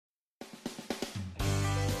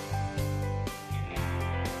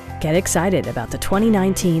Get excited about the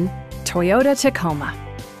 2019 Toyota Tacoma.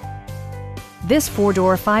 This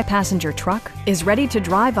four-door, five-passenger truck is ready to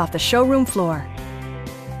drive off the showroom floor.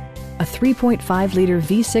 A 3.5-liter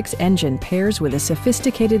V6 engine pairs with a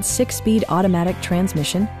sophisticated 6-speed automatic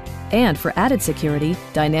transmission, and for added security,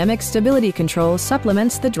 dynamic stability control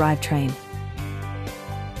supplements the drivetrain.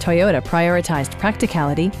 Toyota prioritized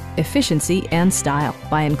practicality, efficiency, and style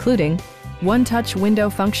by including one-touch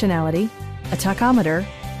window functionality, a tachometer,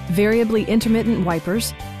 variably intermittent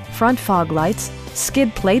wipers, front fog lights,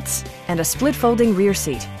 skid plates, and a split-folding rear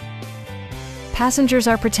seat. Passengers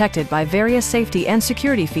are protected by various safety and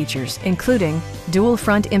security features, including dual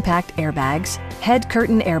front impact airbags, head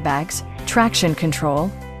curtain airbags, traction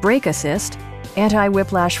control, brake assist,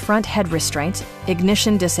 anti-whiplash front head restraints,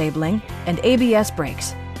 ignition disabling, and ABS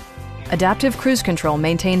brakes. Adaptive Cruise Control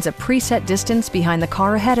maintains a preset distance behind the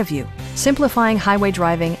car ahead of you, simplifying highway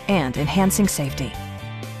driving and enhancing safety.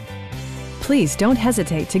 Please don't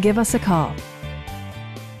hesitate to give us a call.